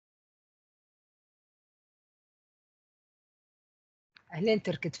أهلين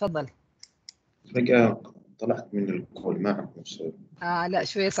تركي، تفضل. فجأة طلعت من الكول، ما أعرف وش صار. لا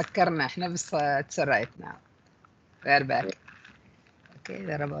شوية سكرنا احنا بس تسرعتنا. We're back. Okay,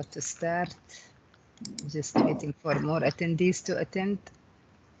 they're about to start. Just waiting for more attendees to attend.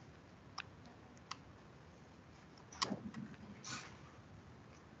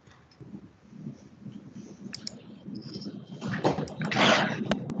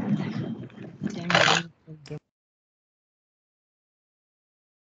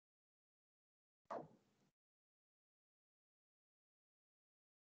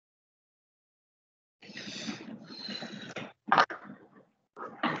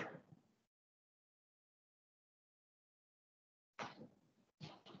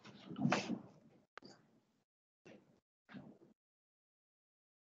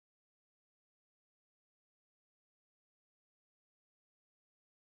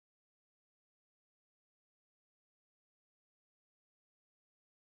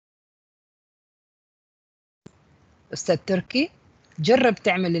 أستاذ تركي، جرب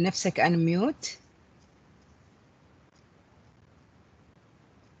تعمل لنفسك unmute.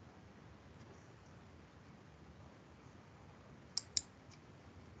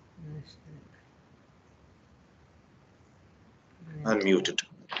 Unmuted.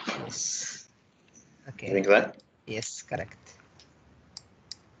 Yes. Okay. Doing that? Yes, correct.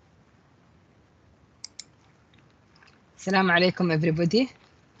 السلام عليكم everybody.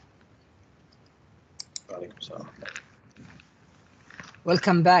 وعليكم السلام.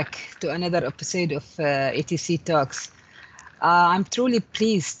 Welcome back to another episode of ATC Talks. I'm truly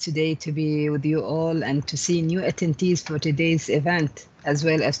pleased today to be with you all and to see new attendees for today's event, as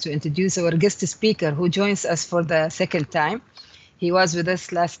well as to introduce our guest speaker who joins us for the second time. He was with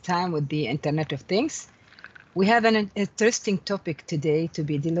us last time with the Internet of Things. We have an interesting topic today to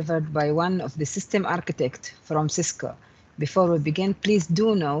be delivered by one of the system architects from Cisco. Before we begin, please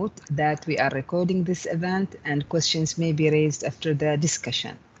do note that we are recording this event and questions may be raised after the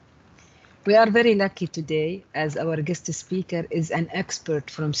discussion. We are very lucky today as our guest speaker is an expert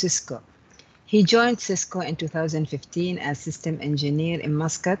from Cisco. He joined Cisco in 2015 as system engineer in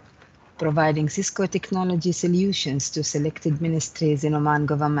Muscat, providing Cisco technology solutions to selected ministries in Oman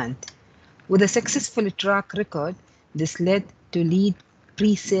government. With a successful track record, this led to lead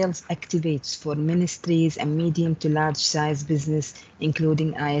pre-sales activates for ministries and medium to large size business,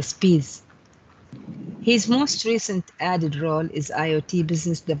 including ISPs. His most recent added role is IoT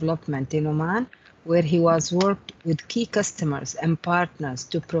business development in Oman, where he was worked with key customers and partners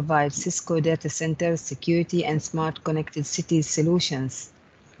to provide Cisco data center security and smart connected cities solutions.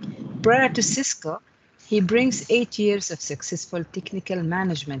 Prior to Cisco, he brings 8 years of successful technical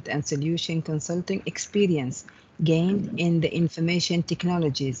management and solution consulting experience gained in the information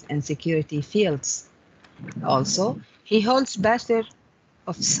technologies and security fields. Also, he holds Bachelor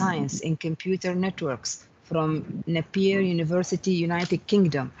of Science in Computer Networks from Napier University, United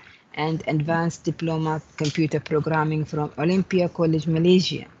Kingdom, and Advanced Diploma Computer Programming from Olympia College,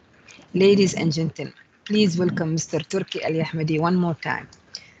 Malaysia. Ladies and gentlemen, please welcome Mr. Turki Al-Yahmadi one more time.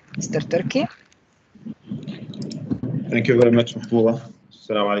 Mr. Turki. Thank you very much, Mahbouba.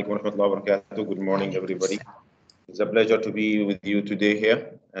 Assalamu alaikum wa rahmatullahi wa barakatuh. Good morning, everybody. It's a pleasure to be with you today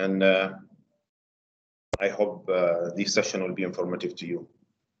here, and I hope this session will be informative to you.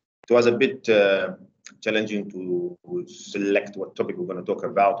 It was a bit challenging to select what topic we're going to talk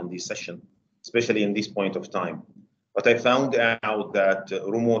about in this session, especially in this point of time. But I found out that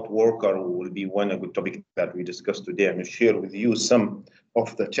remote worker will be a good topic that we discussed today, and share with you some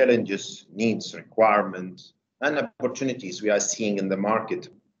of the challenges, needs, requirements, and opportunities we are seeing in the market,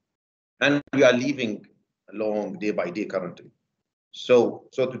 and we are living along day by day currently. So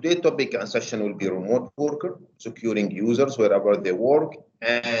today's topic and session will be remote worker, securing users wherever they work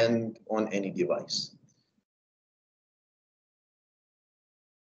and on any device.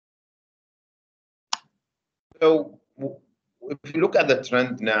 So if you look at the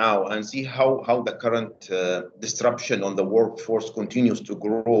trend now and see how the current disruption on the workforce continues to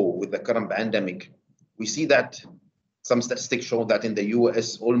grow with the current pandemic, we see that some statistics show that in the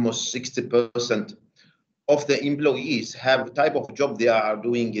US, almost 60% of the employees have a type of job they are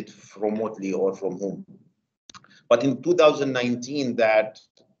doing it remotely or from home. But in 2019, that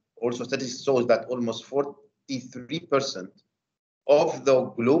also statistics shows that almost 43% of the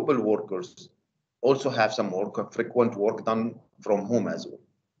global workers also have some frequent work done from home as well.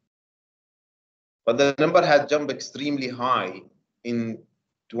 But the number has jumped extremely high in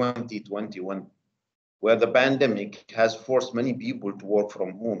 2021, where the pandemic has forced many people to work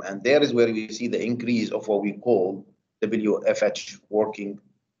from home. And there is where we see the increase of what we call WFH, working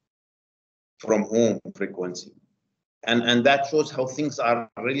from home frequency. And that shows how things are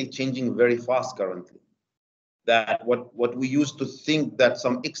really changing very fast currently. That what we used to think that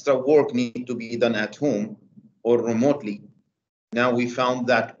some extra work need to be done at home or remotely, now we found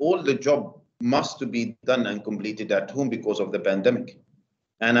that all the job must be done and completed at home because of the pandemic.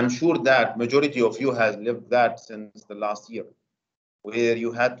 And I'm sure that majority of you has lived that since the last year, where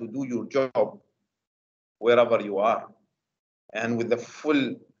you had to do your job wherever you are. And with the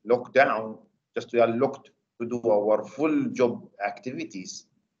full lockdown, just we are locked to do our full job activities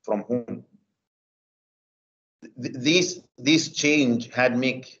from home. This change had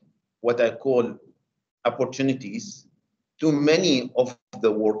make what I call opportunities to many of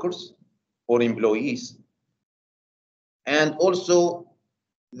the workers or employees. And also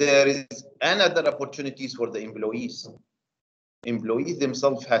there is another opportunities for the employees. Employees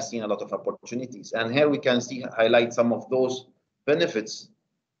themselves have seen a lot of opportunities. And here we can see highlight some of those benefits,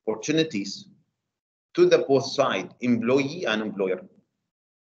 opportunities to the both side, employee and employer.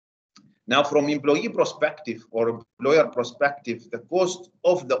 Now, from employee perspective or employer perspective, the cost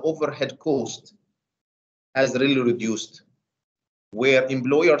of the overhead cost has really reduced, where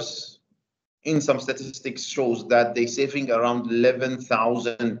employers in some statistics shows that they're saving around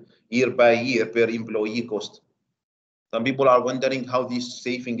 11,000 year by year per employee cost. Some people are wondering how this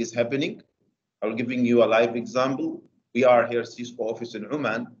saving is happening. I'll giving you a live example. We are here Cisco office in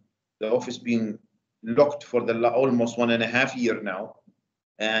Oman. The office being locked for the almost 1.5 years now.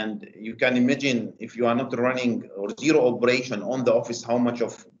 And you can imagine if you are not running or zero operation on the office, how much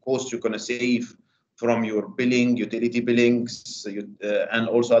of cost you're going to save from your billing, utility billings, and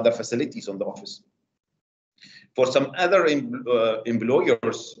also other facilities on the office. For some other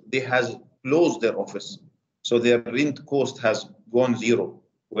employers, they has closed their office. So their rent cost has gone zero,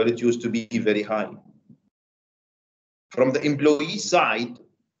 where it used to be very high. From the employee side,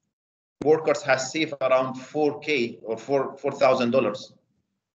 workers has saved around $4K or $4,000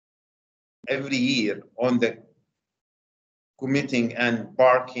 every year on the commuting and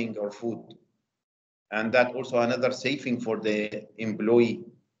parking or food. And that also another saving for the employee.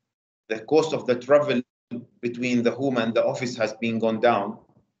 The cost of the travel between the home and the office has been gone down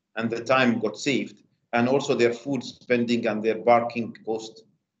and the time got saved, and also their food spending and their parking cost.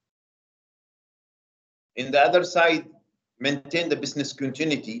 In the other side, maintain the business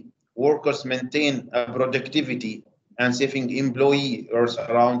continuity. Workers maintain a productivity and saving employee earns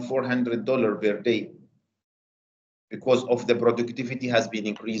around $400 per day because of the productivity has been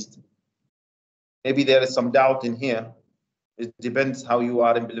increased. Maybe there is some doubt in here. It depends how you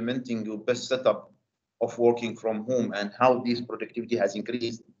are implementing your best setup of working from home and how this productivity has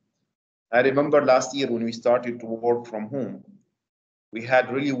increased. I remember last year when we started to work from home, we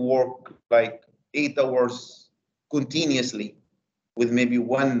had really work like 8 hours continuously with maybe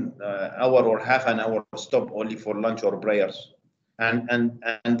 1 hour or half an hour stop only for lunch or prayers. And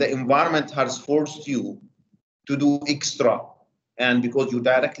the environment has forced you to do extra. And because you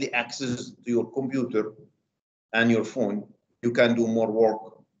directly access to your computer and your phone, you can do more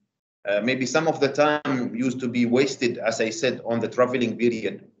work. Maybe some of the time used to be wasted, as I said, on the traveling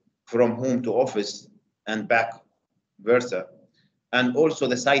period from home to office and back versa. And also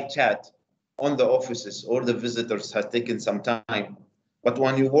the side chat on the offices or the visitors has taken some time. But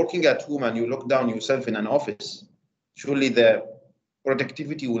when you're working at home and you lock down yourself in an office, surely the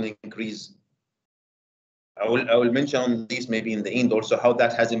productivity will increase. I will mention on this maybe in the end also how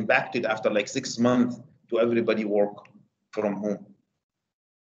that has impacted after like 6 months to everybody work from home.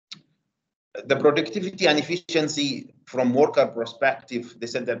 The productivity and efficiency from worker perspective, they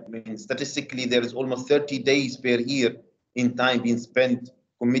said that statistically there is almost 30 days per year in time being spent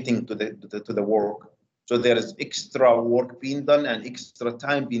committing to the work. So there is extra work being done and extra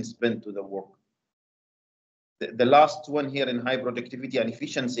time being spent to the work. The last one here in high productivity and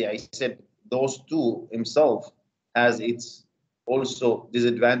efficiency, I said those two himself has its also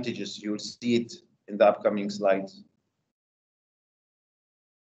disadvantages. You'll see it in the upcoming slides.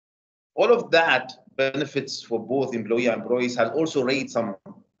 All of that benefits for both employee and employees has also raised some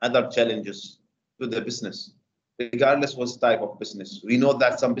other challenges to the business, regardless what type of business. We know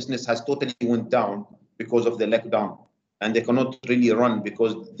that some business has totally went down because of the lockdown, and they cannot really run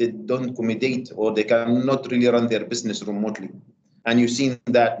because they don't accommodate or they cannot really run their business remotely. And you've seen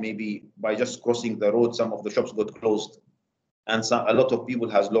that maybe by just crossing the road, some of the shops got closed and a lot of people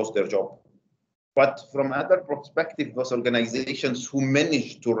has lost their job. But from other perspective, those organizations who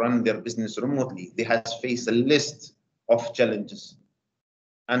managed to run their business remotely, they have faced a list of challenges.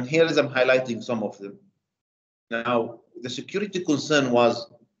 And here is I'm highlighting some of them. Now, the security concern was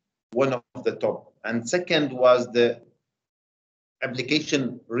one of the top. And second was the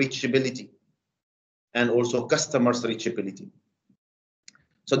application reachability. and also customers' reachability.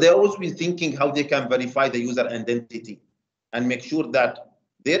 So they're always been thinking how they can verify the user identity and make sure that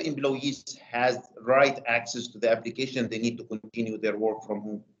their employees has right access to the application they need to continue their work from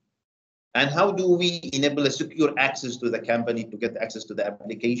home. And how do we enable a secure access to the company to get access to the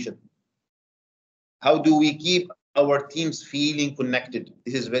application? How do we keep our teams feeling connected?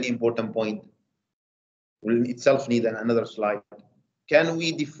 This is a very important point. Will itself need another slide. Can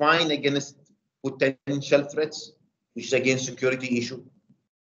we define against potential threats, which is again security issue?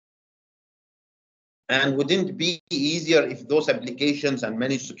 And wouldn't it be easier if those applications and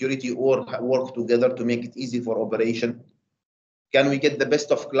managed security work together to make it easy for operation? Can we get the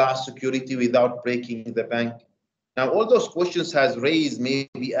best of class security without breaking the bank? Now, all those questions has raised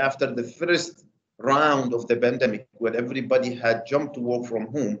maybe after the first round of the pandemic, where everybody had jumped to work from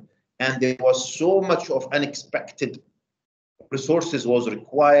home, and there was so much of unexpected resources was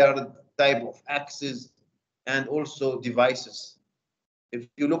required, type of access, and also devices. If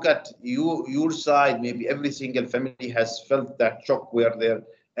you look at your side, maybe every single family has felt that shock where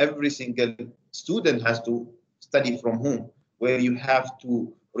every single student has to study from home, where you have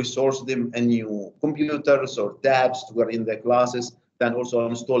to resource them a new computers or tabs to are in their classes, then also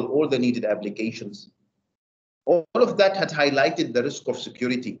install all the needed applications. All of that had highlighted the risk of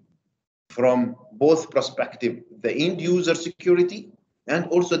security from both perspectives, the end user security and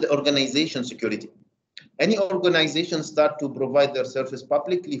also the organization security. Any organization start to provide their service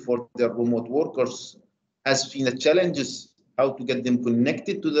publicly for their remote workers has seen the challenges how to get them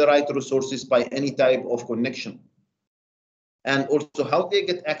connected to the right resources by any type of connection. And also how they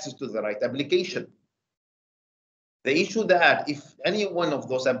get access to the right application. The issue that if any one of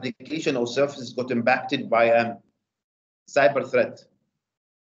those application or services got impacted by a cyber threat,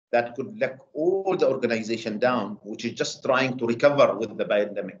 that could let all the organization down, which is just trying to recover with the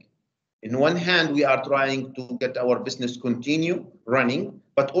pandemic. In one hand, we are trying to get our business continue running,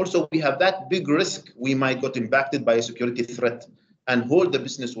 but also we have that big risk we might get impacted by a security threat and whole the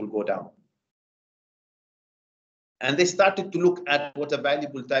business will go down. And they started to look at what a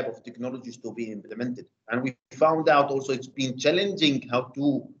valuable type of technologies to be implemented. And we found out also it's been challenging how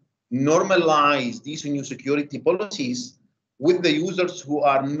to normalize these new security policies with the users who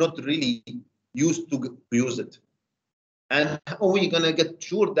are not really used to use it. And how are we going to get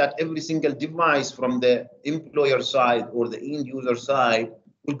sure that every single device from the employer side or the end user side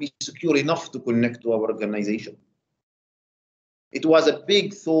will be secure enough to connect to our organization? It was a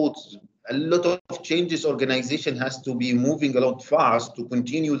big thought. A lot of changes organization has to be moving a lot fast to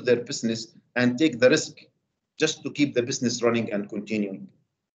continue their business and take the risk just to keep the business running and continuing.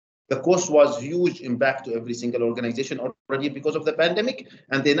 The cost was huge impact to every single organization already because of the pandemic,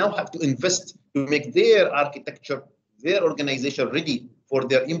 and they now have to invest to make their architecture, their organization ready for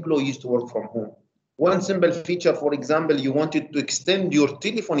their employees to work from home. One simple feature, for example, you wanted to extend your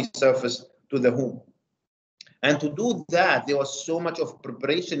telephony service to the home. And to do that, there was so much of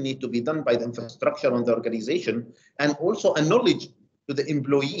preparation need to be done by the infrastructure on the organization and also a knowledge to the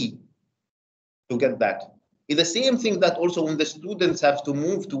employee to get that. It's the same thing that also when the students have to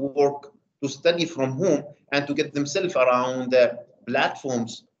move to work, to study from home and to get themselves around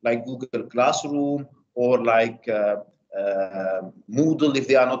platforms like Google Classroom or like Moodle if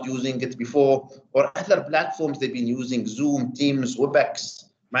they are not using it before, or other platforms they've been using, Zoom, Teams, WebEx,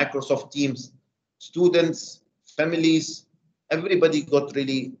 Microsoft Teams. Students, families, everybody got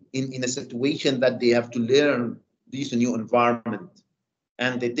really in a situation that they have to learn this new environment,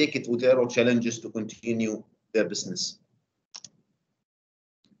 and they take it with their own challenges to continue their business.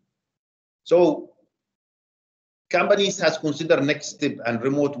 So companies has considered next step and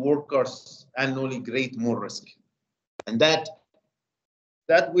remote workers annually create more risk. And that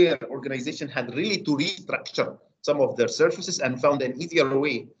where organization had really to restructure some of their services and found an easier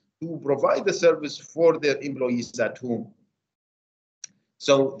way to provide the service for their employees at home.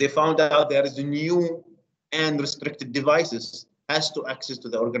 So they found out there is a new and restricted devices has to access to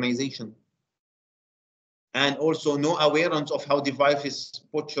the organization. And also no awareness of how devices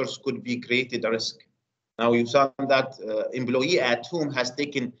poachers could be created a risk. Now you saw that employee at home has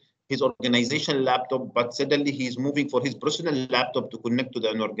taken his organization laptop, but suddenly he's moving for his personal laptop to connect to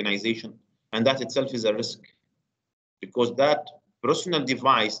an organization. And that itself is a risk because that personal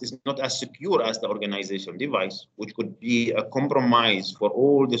device is not as secure as the organization device, which could be a compromise for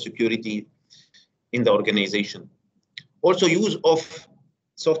all the security in the organization. Also use of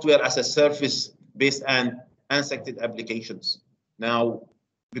software as a service based on unsected applications. Now,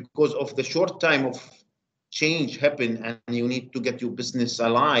 because of the short time of change happen and you need to get your business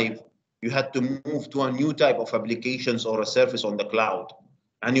alive, you had to move to a new type of applications or a service on the cloud.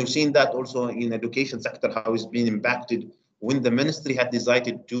 And you've seen that also in education sector, how it's been impacted when the ministry had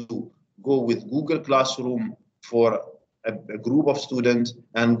decided to go with Google Classroom for a group of students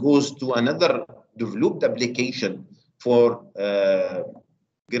and goes to another developed application for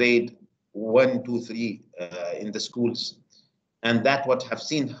grade 1, 2, 3 in the schools. And that what have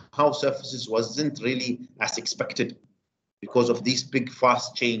seen how Surfaces wasn't really as expected because of this big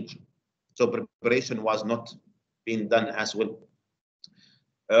fast change. So preparation was not being done as well.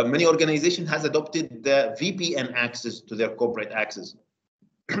 Many organizations has adopted the VPN access to their corporate access.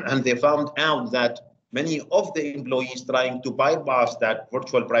 And they found out that many of the employees trying to bypass that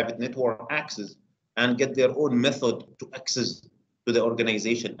virtual private network access and get their own method to access to the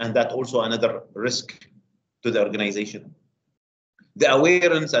organization. And that also another risk to the organization. The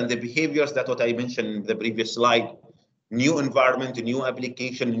awareness and the behaviors, that what I mentioned in the previous slide, new environment, new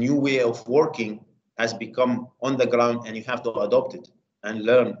application, new way of working has become on the ground, and you have to adopt it and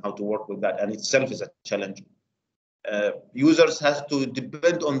learn how to work with that. And itself is a challenge. Users have to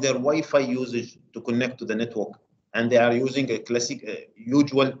depend on their Wi-Fi usage to connect to the network. And they are using a classic,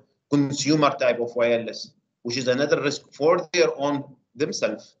 usual consumer type of wireless, which is another risk for their own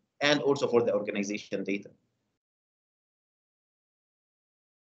themselves and also for the organization data.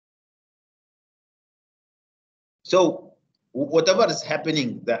 So whatever is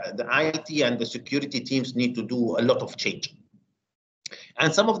happening, the IT and the security teams need to do a lot of change.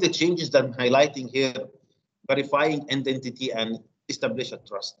 And some of the changes that I'm highlighting here, verifying identity and establish a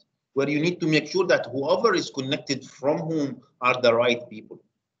trust, where you need to make sure that whoever is connected from whom are the right people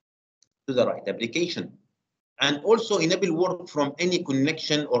to the right application. And also enable work from any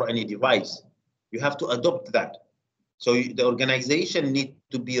connection or any device. You have to adopt that. So the organization need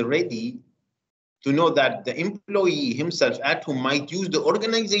to be ready to know that the employee himself at home might use the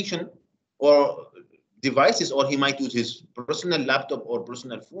organization or devices, or he might use his personal laptop or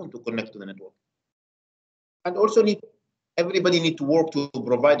personal phone to connect to the network. And also everybody need to work to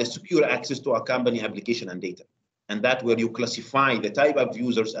provide a secure access to a company application and data. And that where you classify the type of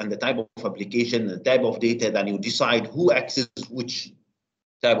users and the type of application, the type of data, then you decide who accesses which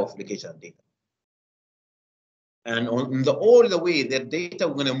type of application and data. And on all the way, their data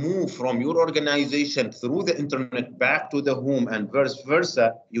are going to move from your organization through the internet back to the home and vice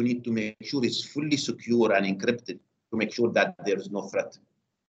versa. You need to make sure it's fully secure and encrypted to make sure that there is no threat.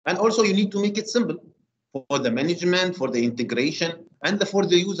 And also you need to make it simple for the management, for the integration, and for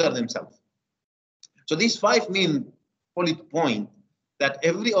the user themselves. So these 5 main bullet points that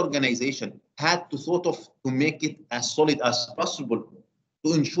every organization had to sort of to make it as solid as possible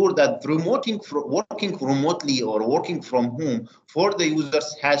to ensure that working remotely or working from home for the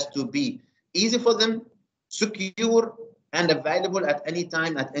users has to be easy for them, secure, and available at any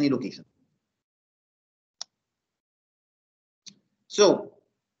time, at any location. So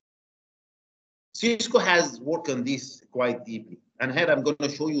Cisco has worked on this quite deeply. And here I'm going to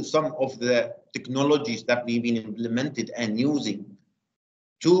show you some of the technologies that we've been implemented and using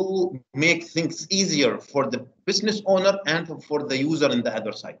to make things easier for the business owner and for the user on the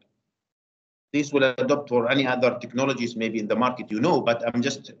other side. This will adopt for any other technologies maybe in the market, but I'm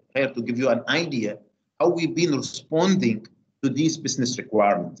just here to give you an idea how we've been responding to these business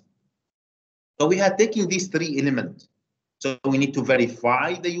requirements. So we are taking these 3 elements. So we need to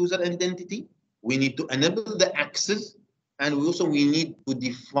verify the user identity, we need to enable the access, and we need to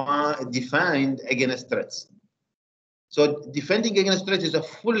define against threats. So defending against threats is a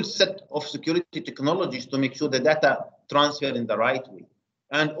full set of security technologies to make sure the data transfer in the right way.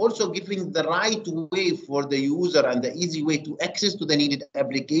 And also giving the right way for the user and the easy way to access to the needed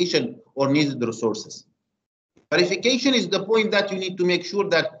application or needed resources. Verification is the point that you need to make sure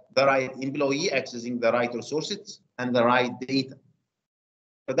that the right employee accessing the right resources and the right data.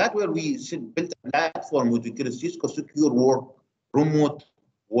 So that's where we should build a platform which we call Cisco Secure Remote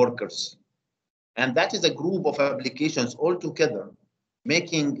Workers. And that is a group of applications all together,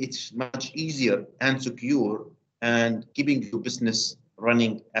 making it much easier and secure and keeping your business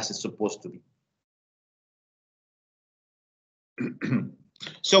running as it's supposed to be.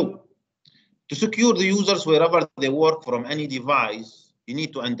 So to secure the users wherever they work from any device, you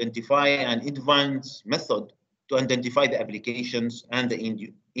need to identify an advanced method to identify the applications and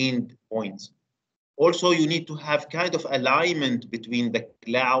the end points. Also, you need to have kind of alignment between the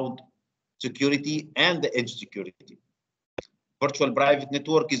cloud security and the edge security. Virtual private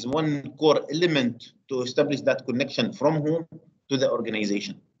network is one core element to establish that connection from home to the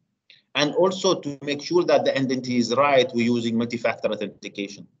organization. And also to make sure that the identity is right, we're using multi-factor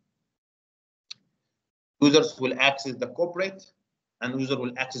authentication. Users will access the corporate and user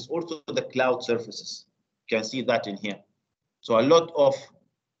will access also the cloud services. You can see that in here. So a lot of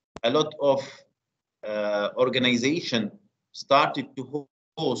a lot of organizations started to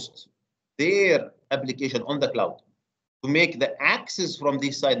host their application on the cloud to make the access from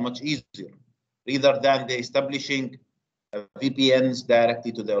this side much easier, rather than they establishing VPNs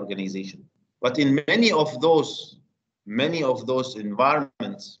directly to the organization. But in many of those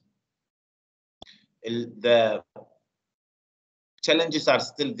environments, the challenges are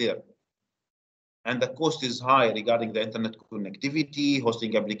still there, and the cost is high regarding the internet connectivity,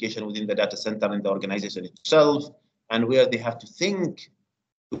 hosting application within the data center and the organization itself, and where they have to think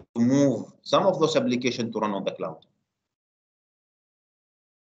to move some of those applications to run on the cloud.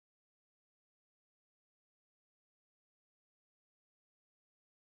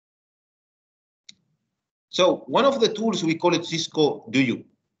 So one of the tools, we call it Cisco DUU.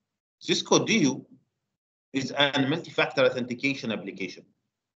 Cisco DUU is a multi-factor authentication application.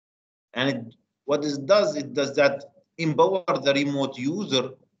 And what it does that empower the remote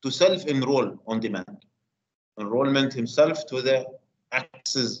user to self-enroll on demand. Enrollment himself to the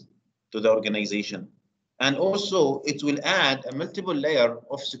access to the organization. And also it will add a multiple layer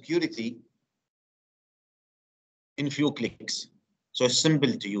of security in few clicks. So it's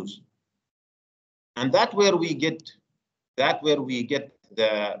simple to use. And that's where we get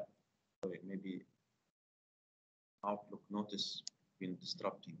the, maybe Outlook notice been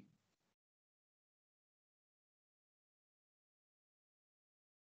disrupting.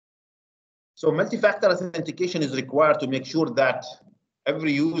 So multi-factor authentication is required to make sure that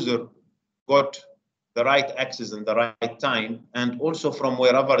every user got the right access in the right time, and also from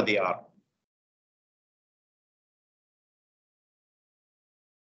wherever they are.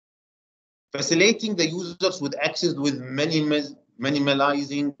 Facilitating the users with access with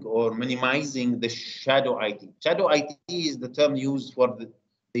minimizing the shadow IT. Shadow IT is the term used for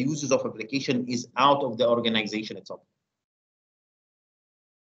the users of application is out of the organization itself.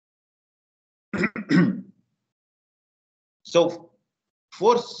 So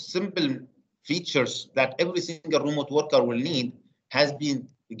 4 simple features that every single remote worker will need has been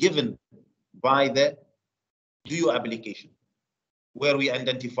given by the DUU application, where we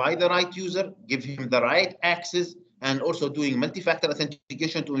identify the right user, give him the right access, and also doing multi-factor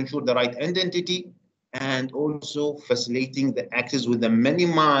authentication to ensure the right identity, and also facilitating the access with the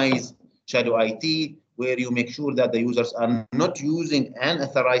minimized shadow IT, where you make sure that the users are not using an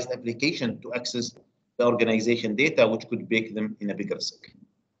authorized application to access the organization data, which could make them in a big risk.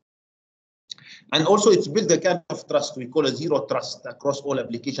 And also it's built a kind of trust, we call a zero trust across all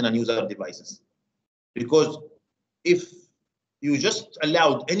application and user devices. Because if you just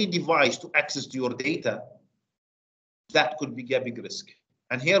allowed any device to access to your data, that could be a big risk.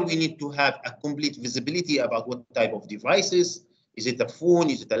 And here we need to have a complete visibility about what type of devices. Is it a phone?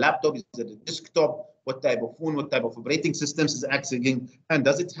 Is it a laptop? Is it a desktop? What type of phone? What type of operating systems is accessing? And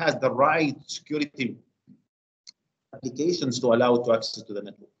does it have the right security applications to allow it to access to the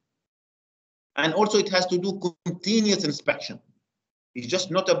network? And also it has to do continuous inspection. It's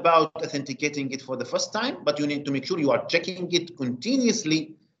just not about authenticating it for the first time, but you need to make sure you are checking it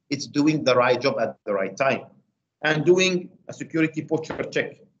continuously. It's doing the right job at the right time. And doing a security posture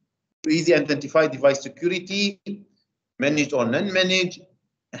check to easily identify device security, managed or non-managed,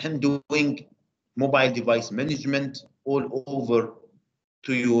 and doing mobile device management all over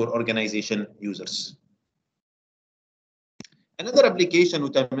to your organization users. Another application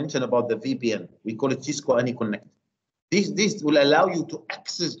which I mentioned about the VPN, we call it Cisco AnyConnect. This will allow you to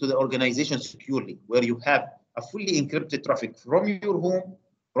access to the organization securely, where you have a fully encrypted traffic from your home,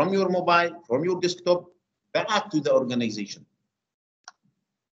 from your mobile, from your desktop, back to the organization.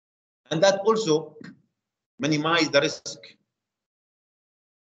 And that also minimizes the risk.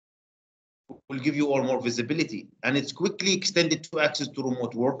 Will give you all more visibility, and it's quickly extended to access to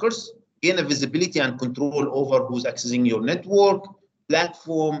remote workers, gain a visibility and control over who's accessing your network,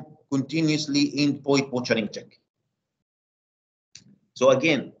 platform, continuously endpoint monitoring check. So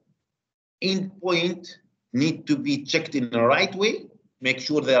again, endpoint need to be checked in the right way, make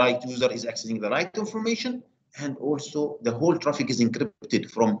sure the right user is accessing the right information, and also the whole traffic is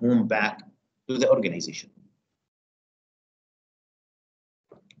encrypted from home back to the organization.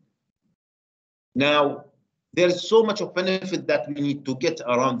 Now, there's so much of benefit that we need to get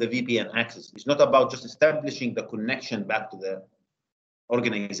around the VPN access. It's not about just establishing the connection back to the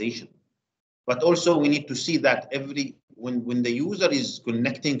organization, but also we need to see that when the user is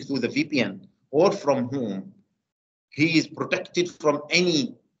connecting through the VPN or from home, he is protected from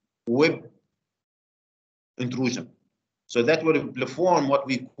any web intrusion. So that will perform what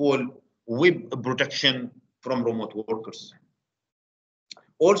we call web protection from remote workers.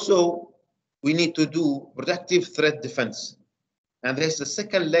 Also, we need to do protective threat defense. And there's a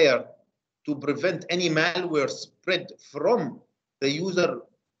second layer to prevent any malware spread from the user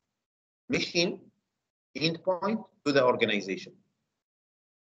machine endpoint to the organization.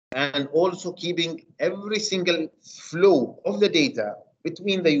 And also keeping every single flow of the data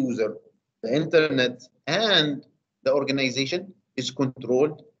between the user, the internet, and the organization is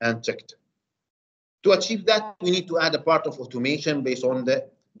controlled and checked. To achieve that, we need to add a part of automation based on the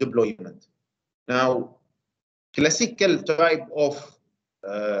deployment. Now, classical type of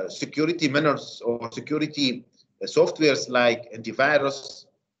security manners or security softwares like antivirus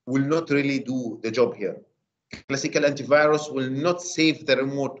will not really do the job here. Classical antivirus will not save the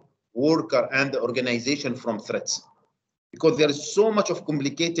remote worker and the organization from threats, because there is so much of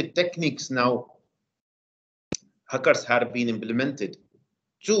complicated techniques now hackers have been implemented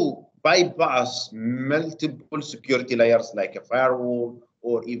to bypass multiple security layers like a firewall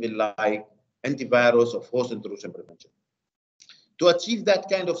or even like antivirus or host intrusion prevention. To achieve that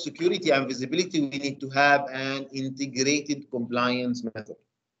kind of security and visibility, we need to have an integrated compliance method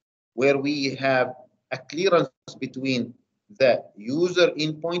where we have a clearance between the user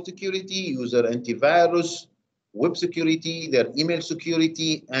endpoint security, user antivirus, web security, their email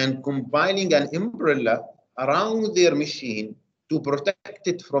security, and compiling an umbrella around their machine to protect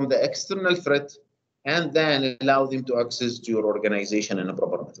it from the external threat and then allow them to access to your organization in a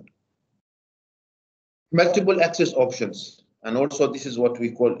proper method. Multiple access options. And also this is what we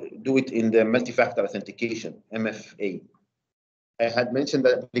do it in the multi-factor authentication, MFA. I had mentioned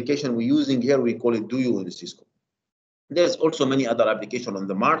the application we're using here, we call it DUO in Cisco. There's also many other applications on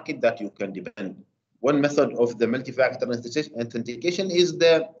the market that you can depend. One method of the multi-factor authentication is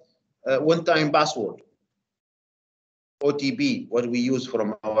the one-time password, OTP, what we use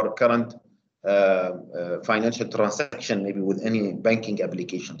from our current financial transaction, maybe with any banking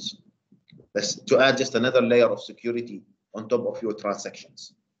applications. That's to add just another layer of security on top of your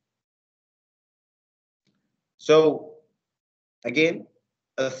transactions. So again,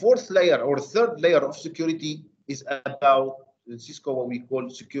 a fourth layer or third layer of security is about Cisco, what we call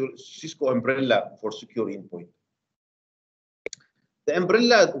Cisco umbrella for secure endpoint. The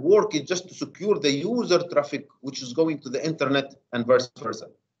umbrella work is just to secure the user traffic which is going to the internet and vice versa.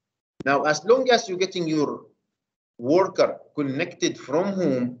 Now, as long as you're getting your worker connected from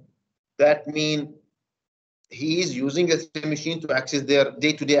home, that means he is using the machine to access their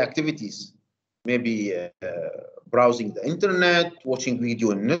day-to-day activities, maybe browsing the internet, watching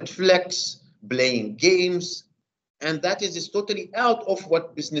video on Netflix, playing games, and that is totally out of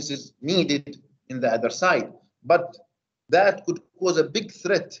what businesses needed in the other side. But that could cause a big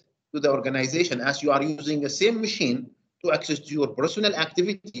threat to the organization as you are using the same machine to access to your personal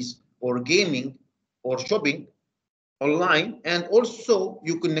activities or gaming or shopping online, and also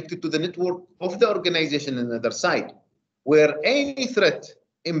you connected to the network of the organization on the other side, where any threat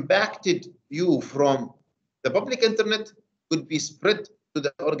impacted you from the public internet could be spread to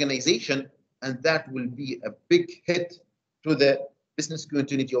the organization, and that will be a big hit to the business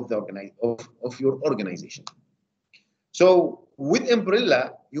continuity of the of your organization. So with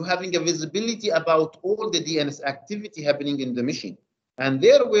Umbrella, you're having a visibility about all the DNS activity happening in the machine, and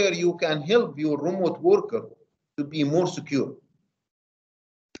there where you can help your remote worker to be more secure.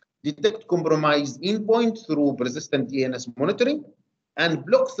 Detect compromised endpoint through persistent DNS monitoring and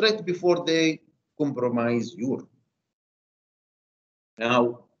block threat before they compromise you.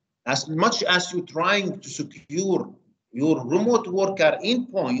 Now, as much as you're trying to secure your remote worker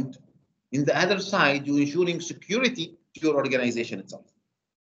endpoint, in the other side, you're ensuring security to your organization itself.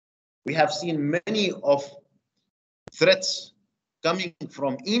 We have seen many of threats coming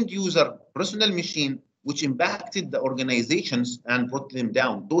from end user personal machine, which impacted the organizations and brought them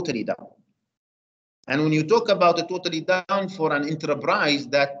down, totally down. And when you talk about a totally down for an enterprise,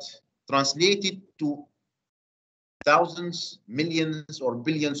 that translated to thousands, millions, or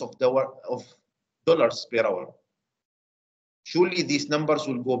billions of dollars per hour. Surely these numbers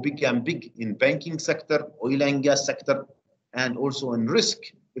will go big and big in banking sector, oil and gas sector, and also in risk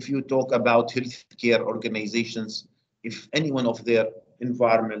if you talk about healthcare organizations, if any one of their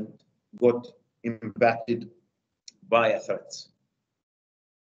environment got impacted by a threat.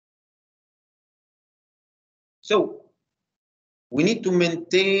 So we need to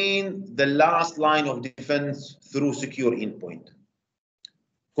maintain the last line of defense through secure endpoint.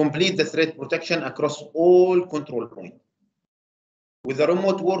 Complete the threat protection across all control points. With the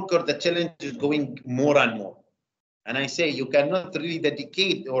remote worker, the challenge is going more and more. And I say you cannot really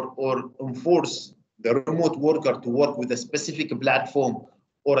dedicate or enforce the remote worker to work with a specific platform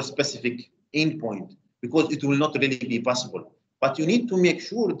or a specific endpoint, because it will not really be possible. But you need to make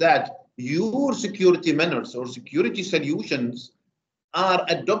sure that your security manners or security solutions are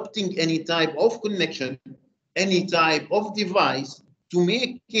adopting any type of connection, any type of device to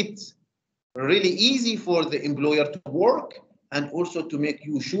make it really easy for the employer to work, and also to make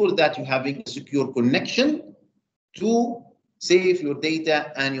you sure that you're having a secure connection to save your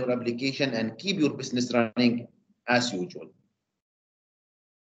data and your application and keep your business running as usual.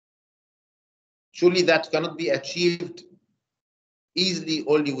 Surely that cannot be achieved easily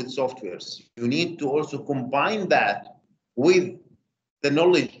only with softwares. You need to also combine that with the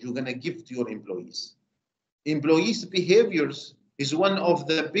knowledge you're going to give to your employees. Employees' behaviors is one of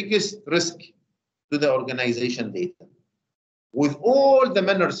the biggest risks to the organization data. With all the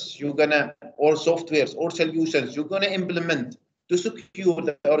manners you're gonna, or softwares or solutions you're gonna implement to secure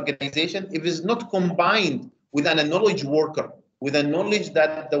the organization, if it's not combined with a knowledge worker, with a knowledge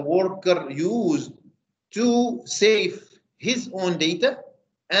that the worker used to save his own data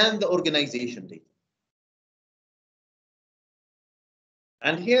and the organization data.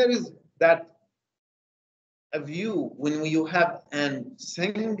 And here is that a view when you have a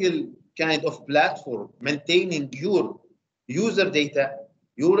single kind of platform maintaining your user data,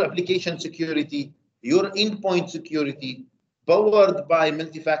 your application security, your endpoint security, powered by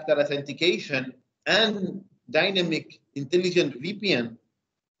multi-factor authentication and dynamic intelligent VPN,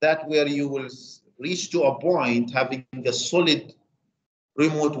 that where you will reach to a point having a solid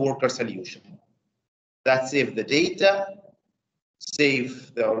remote worker solution that save the data,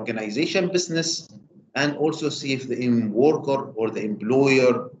 save the organization business, and also save the worker or the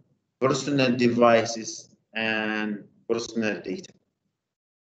employer personal devices and personal data.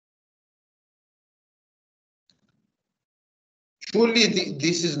 Surely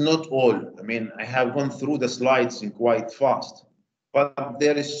this is not all. I mean, I have gone through the slides in quite fast, but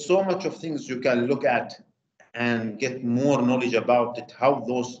there is so much of things you can look at and get more knowledge about it, how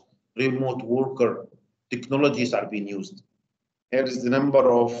those remote worker technologies are being used. Here is the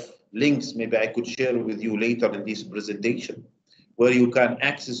number of links maybe I could share with you later in this presentation, where you can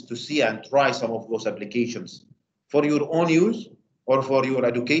access to see and try some of those applications for your own use or for your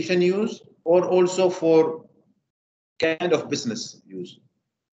education use, or also for kind of business use.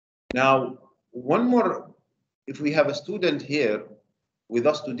 Now, one more, if we have a student here with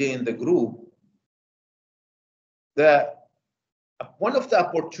us today in the group, one of the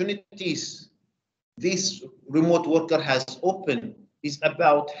opportunities this remote worker has opened is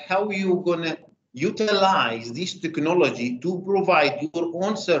about how you're going to utilize this technology to provide your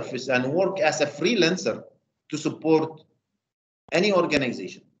own service and work as a freelancer to support any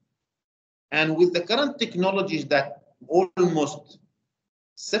organization. And with the current technologies that almost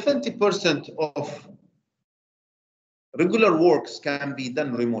 70% of regular works can be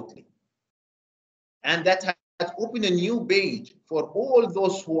done remotely. And that has opened a new page for all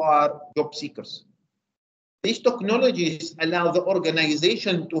those who are job seekers. These technologies allow the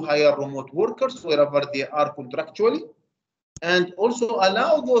organization to hire remote workers wherever they are contractually, and also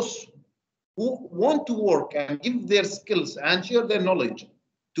allow those who want to work and give their skills and share their knowledge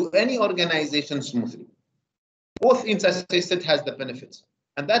to any organization smoothly. Both, as I said, has the benefits.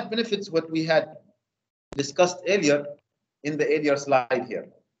 And that benefits what we had discussed earlier in the earlier slide here,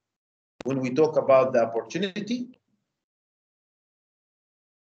 when we talk about the opportunity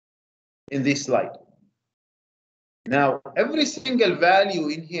in this slide. Now, every single value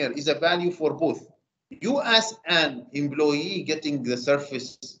in here is a value for both you as an employee getting the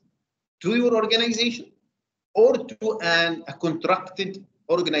service to your organization, or to a contracted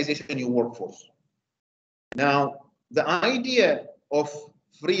organization you work for. Now, the idea of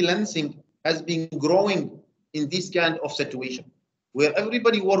freelancing has been growing in this kind of situation where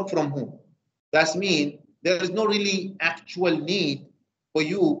everybody work from home. That means there is no really actual need for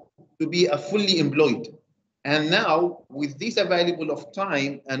you to be a fully employed. And now with this available of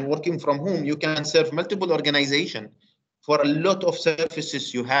time and working from home, you can serve multiple organizations for a lot of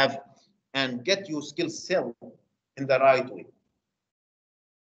services you have and get your skills set in the right way.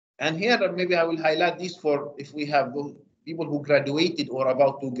 And here, maybe I will highlight this for if we have people who graduated or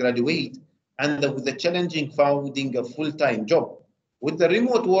about to graduate, and with the challenging finding a full-time job. With the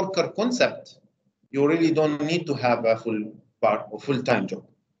remote worker concept, you really don't need to have a full-time job.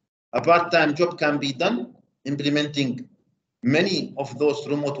 A part-time job can be done implementing many of those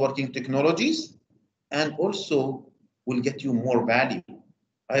remote working technologies, and also will get you more value.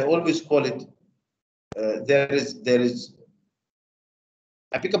 I always call it, there is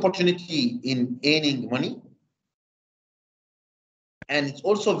a big opportunity in earning money, and it's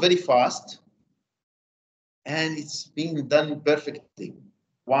also very fast, and it's being done perfectly.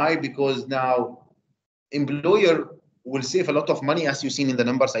 Why? Because now employer will save a lot of money, as you've seen in the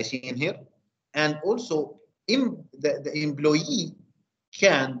numbers I see in here, and also the employee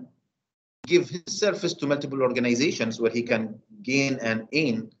can give his service to multiple organizations where he can gain and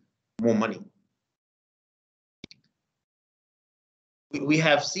earn more money. We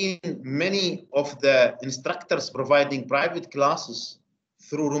have seen many of the instructors providing private classes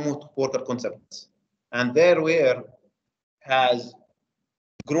through remote worker concepts, and Theirware has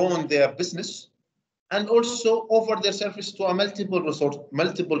grown their business and also offered their service to a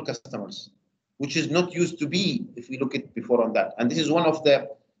multiple customers, which is not used to be if we look at before on that. And this is one of the,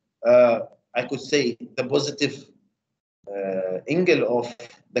 I could say, the positive angle of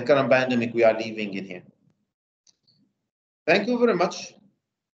the current pandemic we are living in here. Thank you very much.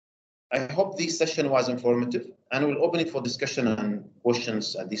 I hope this session was informative, and we'll open it for discussion and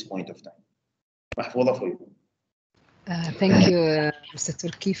questions at this point of time. Mahfouza, for you. Thank you, Mr.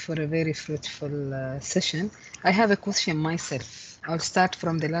 Turki, for a very fruitful session. I have a question myself. I'll start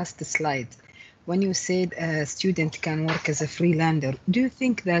from the last slide. When you said a student can work as a freelancer, do you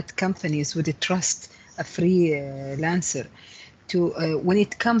think that companies would trust a freelancer to, when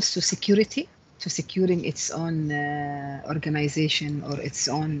it comes to security, to securing its own organization or its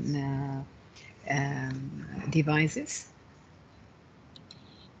own devices?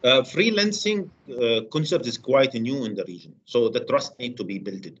 Freelancing concept is quite new in the region, so the trust need to be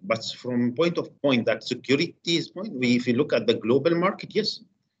built. But from point that security is point, if you look at the global market, yes,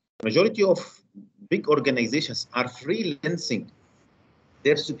 majority of big organizations are freelancing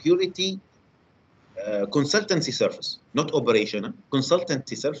their security consultancy service, not operational,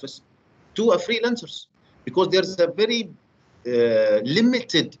 consultancy service to a freelancers, because there's a very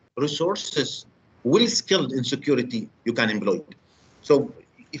limited resources, well skilled in security you can employ. So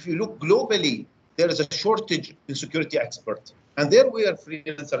if you look globally, there is a shortage in security experts, and Theirware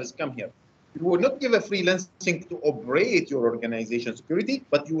freelancers come here. You will not give a freelancing to operate your organization security,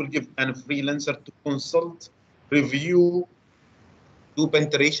 but you will give a freelancer to consult, review, do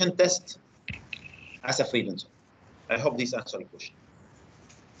penetration test as a freelancer. I hope this answers your question.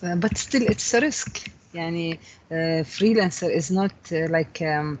 But still, it's a risk. Yani, freelancer is not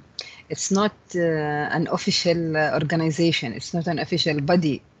it's not an official organization. It's not an official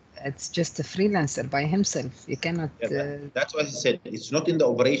body. It's just a freelancer by himself. You cannot. That's what he said. It's not in the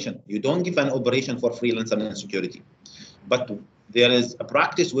operation. You don't give an operation for freelancer and security. But there is a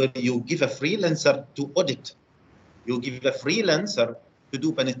practice where you give a freelancer to audit. You give a freelancer to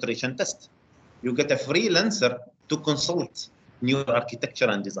do penetration test. You get a freelancer to consult new architecture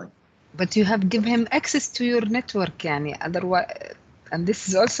and design. But you have given him access to your network, yani, otherwise, and this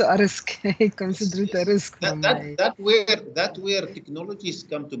is also a risk. I consider it a risk. That where technologies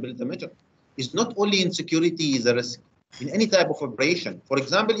come to build a measure. It's not only in security is a risk, in any type of operation. For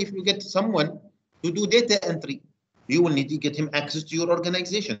example, if you get someone to do data entry, you will need to get him access to your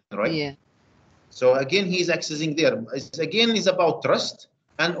organization, right? Yeah. So again, he's accessing there. Again, it's about trust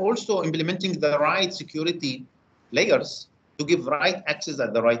and also implementing the right security layers to give right access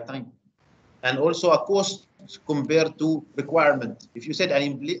at the right time. And also a cost compared to requirement. If you said,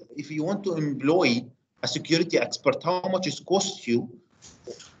 if you want to employ a security expert, how much it costs you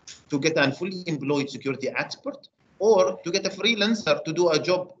to get a fully employed security expert, or to get a freelancer to do a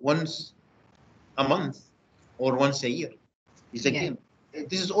job once a month or once a year? Is again,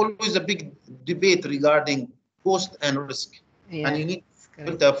 this is always a big debate regarding cost and risk, and you need to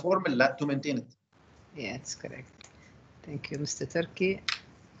build a formula to maintain it. Yeah, it's correct. Thank you, Mr. Turki.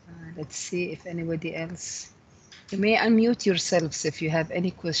 Let's see if anybody else. You may unmute yourselves if you have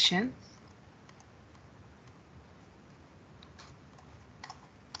any question.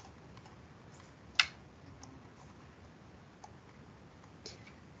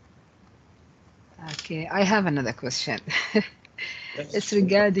 Okay, I have another question. It's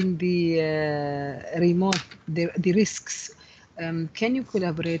regarding the remote, the risks. Can you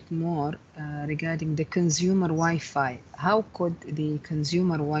collaborate more regarding the consumer Wi-Fi? How could the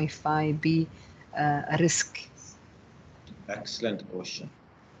consumer Wi-Fi be a risk? Excellent question.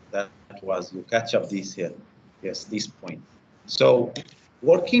 That was, you catch up this here. Yes, this point. So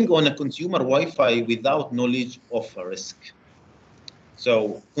working on a consumer Wi-Fi without knowledge of a risk.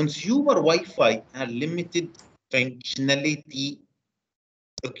 So consumer Wi-Fi are limited functionality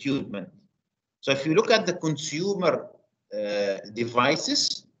equipment. So if you look at the consumer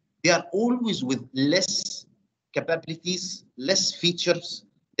devices, they are always with less capabilities, less features,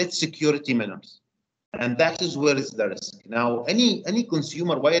 less security measures. And that is where is the risk. Now, any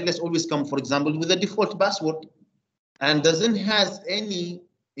consumer wireless always come, for example, with a default password and doesn't has any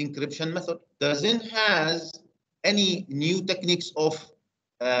encryption method, doesn't has any new techniques of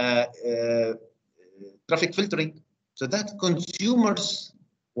traffic filtering. So that consumers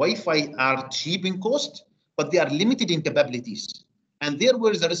Wi-Fi are cheap in cost, but they are limited in capabilities. and there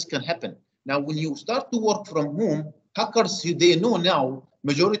where the risk can happen. Now, when you start to work from home, hackers, they know now,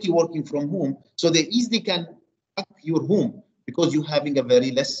 majority working from home, so they easily can hack your home because you're having a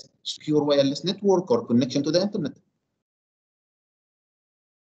very less secure wireless network or connection to the internet.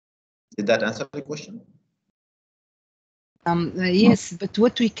 Did that answer the question? Yes, but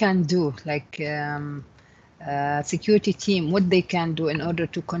what we can do, like security team, what they can do in order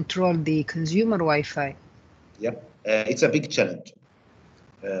to control the consumer Wi-Fi? Yep, it's a big challenge.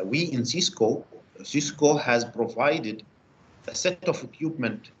 We in Cisco has provided a set of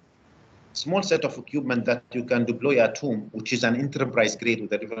equipment, small set of equipment that you can deploy at home, which is an enterprise grade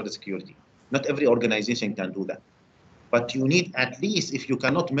with a level of security. Not every organization can do that. But you need, at least if you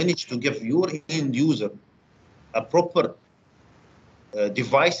cannot manage to give your end user a proper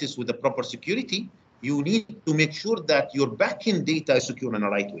devices with the proper security, you need to make sure that your backend data is secure in the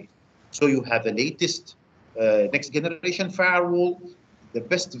right way. So you have the latest next generation firewall, the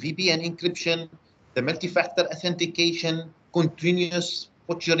best VPN encryption, the multi-factor authentication, continuous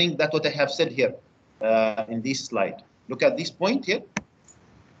butchering. That's what I have said here in this slide. Look at this point here.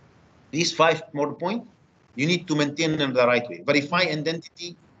 These 5 more points, you need to maintain them the right way. Verify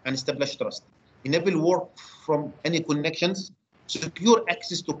identity and establish trust. Enable work from any connections. Secure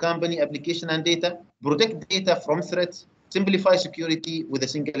access to company application and data. Protect data from threats. Simplify security with a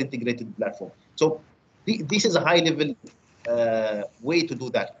single integrated platform. So this is a high-level way to do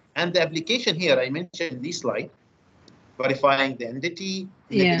that. And the application here, I mentioned in this slide, verifying the entity,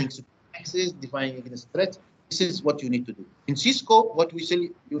 enabling access, defining against threats. This is what you need to do. In Cisco, what we say,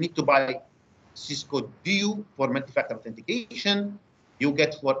 you need to buy Cisco DU for multi-factor authentication. You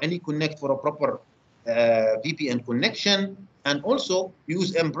get for any connect for a proper VPN connection, and also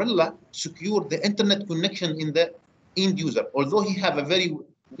use Umbrella secure the internet connection in the end user. Although he have a very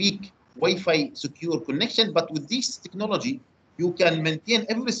weak Wi-Fi secure connection, but with this technology, you can maintain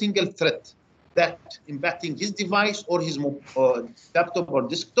every single threat that impacting his device or his laptop or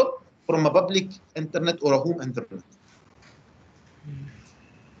desktop from a public internet or a home internet.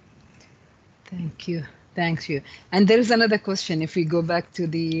 Thank you. Thanks you. And there is another question. If we go back to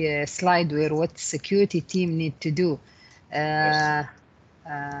the slide where what security team need to do. The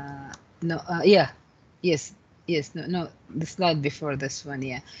slide before this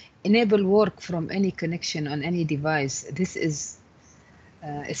one, enable work from any connection on any device. This is,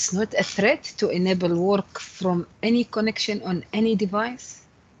 it's not a threat to enable work from any connection on any device?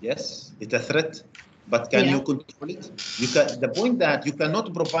 Yes, it's a threat, but can you control it? You can. The point that you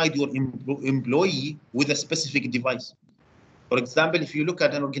cannot provide your employee with a specific device. For example, if you look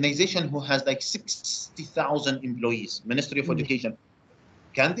at an organization who has like 60,000 employees, Ministry of Education,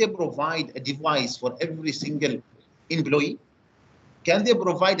 can they provide a device for every single employee? Can they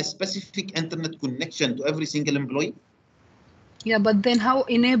provide a specific internet connection to every single employee? Yeah, but then how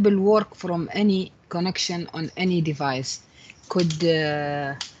enable work from any connection on any device? Could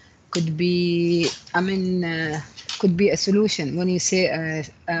be, could be a solution when you say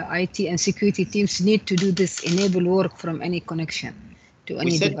IT and security teams need to do this, enable work from any connection to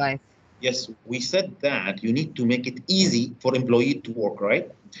any device. Yes, we said that you need to make it easy for employee to work,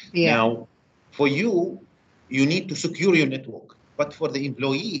 right? Yeah. Now, for you, you need to secure your network, but for the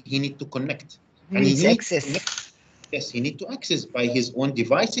employee, he need to connect. He needs access. Yes, he need to access by his own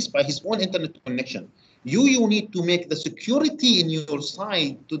devices, by his own internet connection. You need to make the security in your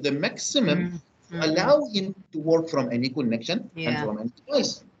side to the maximum to allow him to work from any connection and from any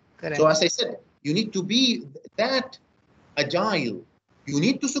device. Correct. So as I said, you need to be that agile. You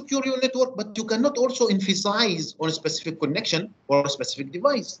need to secure your network, but you cannot also emphasize on a specific connection or a specific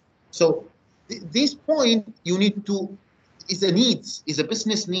device. So this point you need to, is a need, is a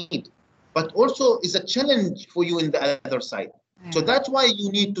business need, but also is a challenge for you in the other side. So that's why you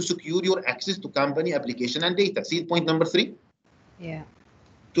need to secure your access to company application and data. See point number 3? Yeah.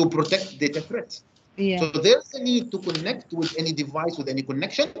 To protect data threats. Yeah. So there's a need to connect with any device with any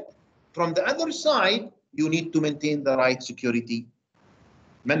connection. From the other side, you need to maintain the right security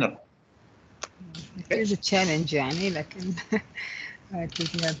manner. It is a challenge, يعني, لكن I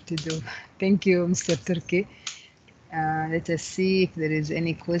think we have to do. Thank you, Mr. Turki. Let us see if there is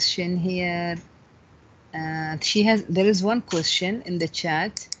any question here. There is one question in the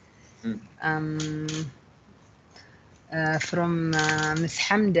chat from Ms.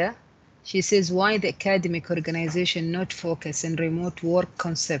 Hamda. She says, why the academic organization not focus on remote work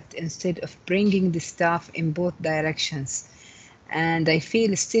concept instead of bringing the staff in both directions? And I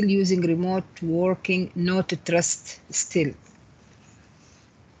feel still using remote working, not to trust still.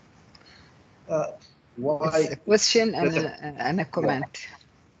 Why? It's a question and a comment.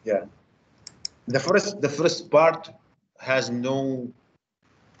 Yeah. The first part, has no,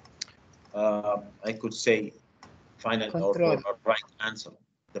 I could say, final or right answer.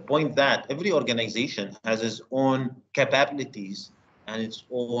 The point that every organization has its own capabilities and its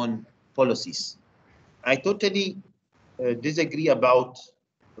own policies. I totally disagree about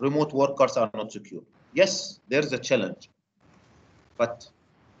remote workers are not secure. Yes, there's a challenge, but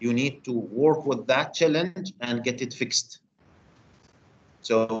you need to work with that challenge and get it fixed.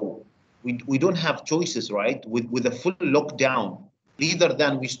 So we don't have choices, right? With a full lockdown, either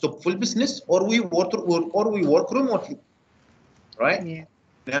than we stop full business or we work remotely, right? Yeah.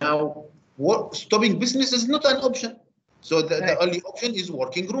 Now, stopping business is not an option. So the only option is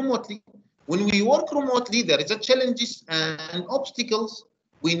working remotely. When we work remotely, there is a challenges and obstacles.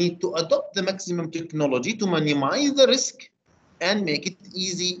 We need to adopt the maximum technology to minimize the risk and make it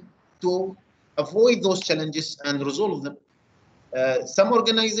easy to avoid those challenges and resolve them. Some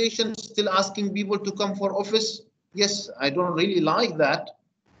organizations still asking people to come for office. Yes, I don't really like that.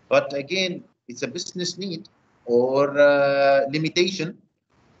 But again, it's a business need or limitation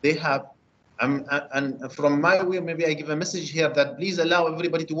they have. And from my way, maybe I give a message here that please allow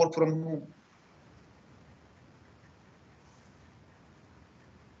everybody to work from home.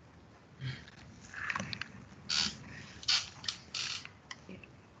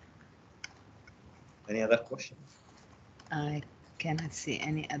 Any other question? I cannot see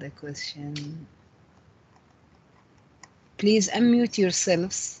any other question. Please unmute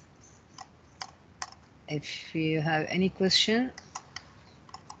yourselves if you have any question.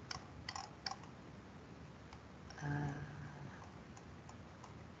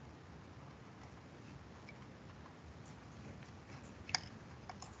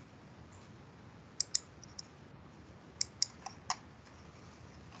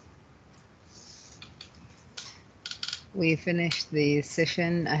 We finished the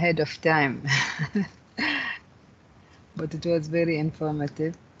session ahead of time, but it was very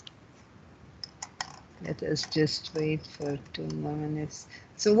informative. Let us just wait for 2 more minutes.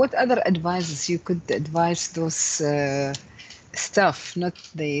 So what other advices you could advise those staff, not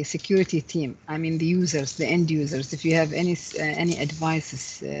the security team, I mean the users, the end users, if you have any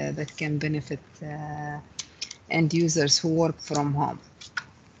advices that can benefit end users who work from home?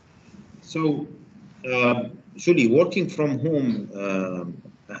 So surely working from home,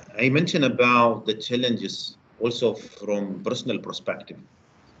 I mentioned about the challenges also from personal perspective.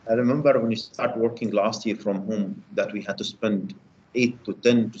 I remember when we started working last year from home that we had to spend 8 to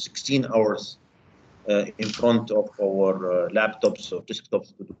 10 to 16 hours in front of our laptops or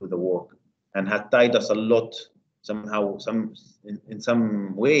desktops to do the work, and had tied us a lot. Somehow, in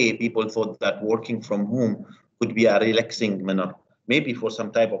some way, people thought that working from home could be a relaxing manner, maybe for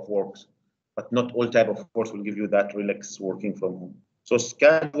some type of works, but not all type of works will give you that relaxed working from home. So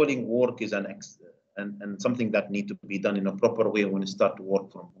scheduling work is and something that need to be done in a proper way when you start to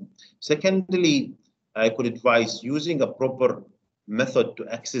work from home. Secondly, I could advise using a proper method to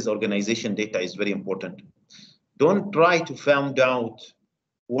access organization data is very important. Don't try to find out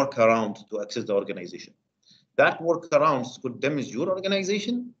workaround to access the organization. That workarounds could damage your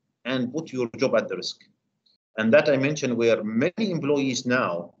organization and put your job at the risk. And that I mentioned where many employees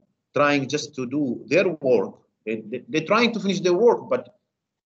now trying just to do their work, they're trying to finish their work, but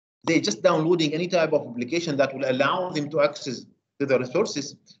they're just downloading any type of application that will allow them to access to the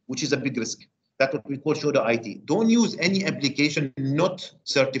resources, which is a big risk. That's what we call Shoda IT. Don't use any application not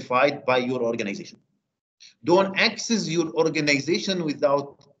certified by your organization. Don't access your organization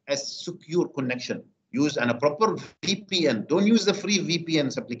without a secure connection. Use a proper VPN. Don't use the free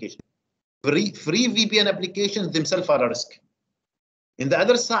VPN application. Free VPN applications themselves are a risk. In the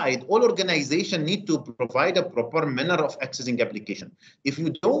other side, all organizations need to provide a proper manner of accessing application. If you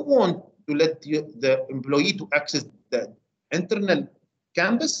don't want to let the employee to access the internal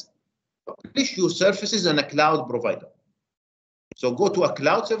campus, publish your services on a cloud provider. So go to a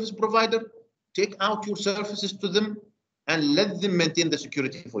cloud service provider, take out your services to them, and let them maintain the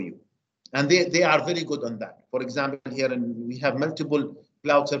security for you. And they are very good on that. For example, here we have multiple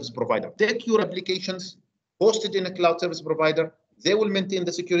cloud service providers. Take your applications, host it in a cloud service provider. They will maintain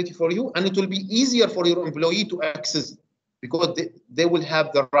the security for you, and it will be easier for your employee to access because they will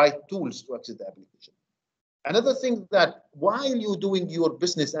have the right tools to access the application. Another thing that while you're doing your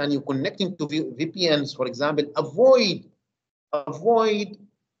business and you're connecting to VPNs, for example, avoid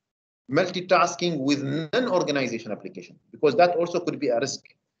multitasking with non-organization application, because that also could be a risk.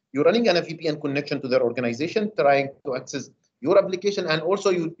 You're running a VPN connection to their organization, trying to access your application, and also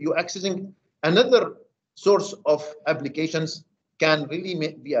you're accessing another source of applications can really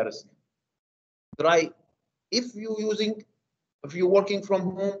be a risk. Try, if you're working from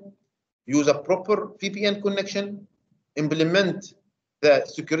home, use a proper VPN connection, implement the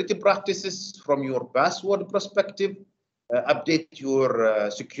security practices from your password perspective, update your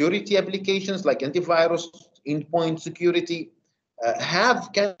security applications like antivirus, endpoint security, have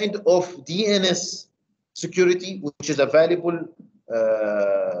kind of DNS security, which is available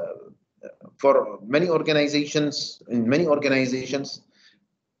for many organizations. In many organizations,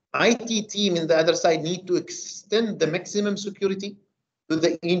 IT team in the other side need to extend the maximum security to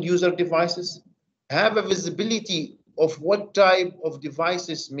the end user devices, have a visibility of what type of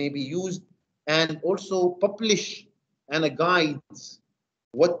devices may be used, and also publish and a guides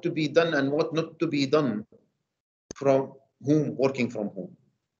what to be done and what not to be done from whom, working from whom.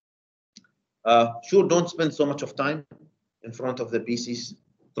 Sure, don't spend so much of time in front of the PCs.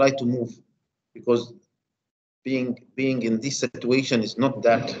 Try to move, because being in this situation is not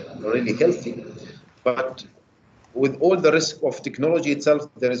that really healthy. But with all the risk of technology itself,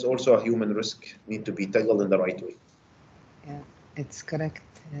 there is also a human risk need to be tackled in the right way. Yeah, it's correct.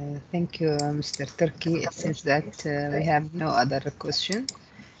 Thank you, Mr. Turki. It seems that we have no other question.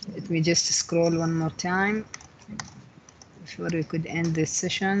 Let me just scroll one more time before we could end this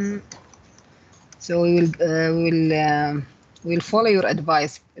session. So we'll follow your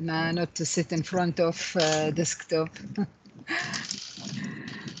advice, not to sit in front of desktop.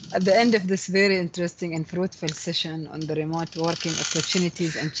 At the end of this very interesting and fruitful session on the remote working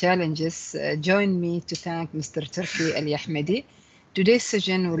opportunities and challenges, join me to thank Mr. Turki Al-Yahmadi. Today's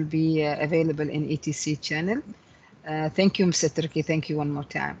session will be available in ETC channel. Thank you, Mr. Turki. Thank you one more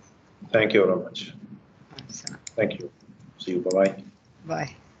time. Thank you very much. Thank you. See you. Bye-bye.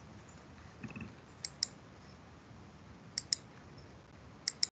 Bye.